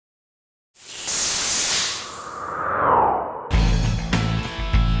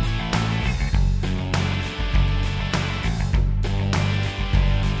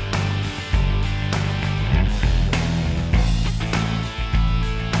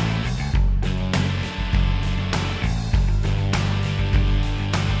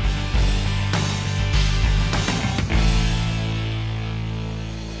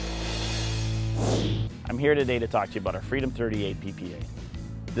here today to talk to you about our Freedom 38 PPA.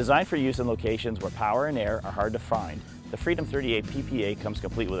 Designed for use in locations where power and air are hard to find, the Freedom 38 PPA comes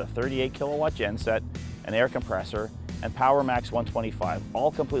complete with a 38 kilowatt genset, an air compressor, and Power Max 125,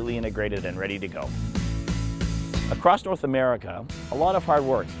 all completely integrated and ready to go. Across North America, a lot of hard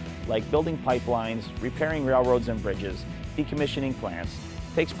work, like building pipelines, repairing railroads and bridges, decommissioning plants,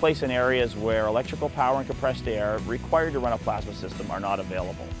 takes place in areas where electrical power and compressed air required to run a plasma system are not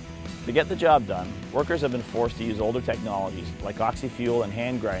available. To get the job done, workers have been forced to use older technologies like oxy-fuel and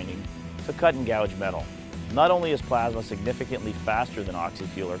hand grinding to cut and gouge metal. Not only is plasma significantly faster than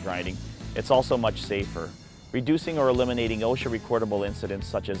oxy-fuel or grinding, it's also much safer, reducing or eliminating OSHA recordable incidents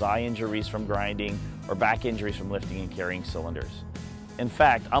such as eye injuries from grinding or back injuries from lifting and carrying cylinders. In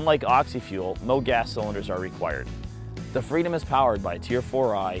fact, unlike oxy-fuel, no gas cylinders are required. The Freedom is powered by a Tier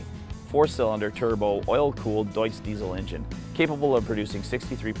 4i, 4-cylinder turbo, oil-cooled Deutz diesel engine, capable of producing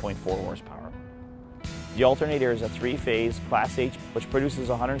 63.4 horsepower. The alternator is a 3-phase Class H, which produces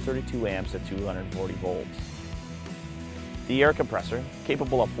 132 amps at 240 volts. The air compressor,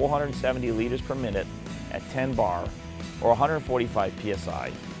 capable of 470 liters per minute at 10 bar or 145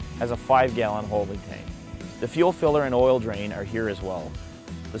 psi, has a 5-gallon holding tank. The fuel filler and oil drain are here as well.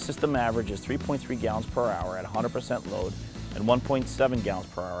 The system averages 3.3 gallons per hour at 100% load and 1.7 gallons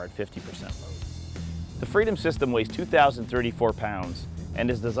per hour at 50% load. The Freedom system weighs 2,034 pounds and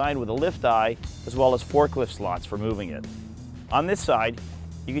is designed with a lift eye as well as forklift slots for moving it. On this side,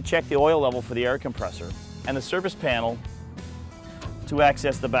 you can check the oil level for the air compressor and the service panel to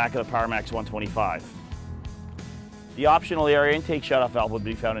access the back of the Power Max 125. The optional air intake shutoff valve would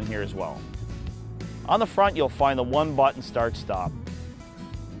be found in here as well. On the front, you'll find the 1-button start-stop.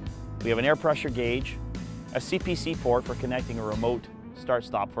 We have an air pressure gauge, a CPC port for connecting a remote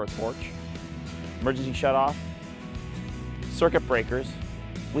start-stop for a torch, emergency shutoff, circuit breakers.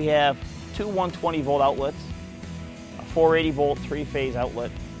 We have two 120-volt outlets, a 480-volt 3-phase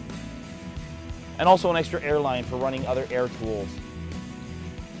outlet, and also an extra air line for running other air tools.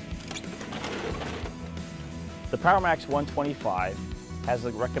 The Power Max 125 has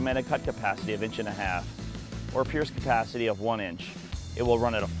a recommended cut capacity of 1.5 inches or a pierce capacity of 1 inch. It will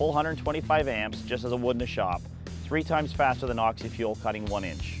run at a full 125 amps just as it would in a shop, 3 times faster than oxy-fuel cutting 1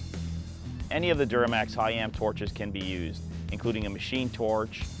 inch. Any of the Duramax high-amp torches can be used, including a machine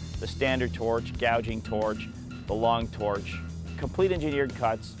torch, the standard torch, gouging torch, the long torch, complete engineered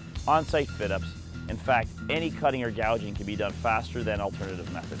cuts, on-site fit-ups. In fact, any cutting or gouging can be done faster than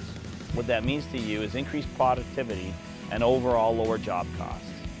alternative methods. What that means to you is increased productivity and overall lower job costs.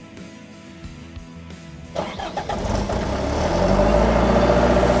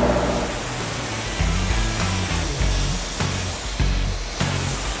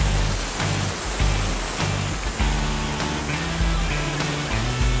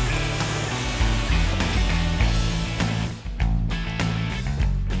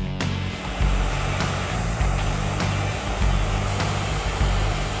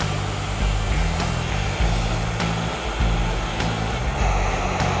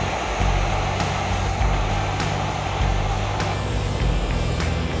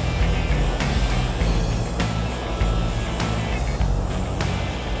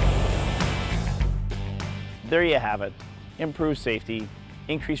 There you have it. Improved safety,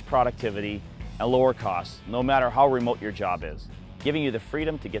 increased productivity, and lower costs, no matter how remote your job is, giving you the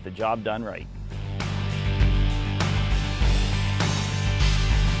freedom to get the job done right.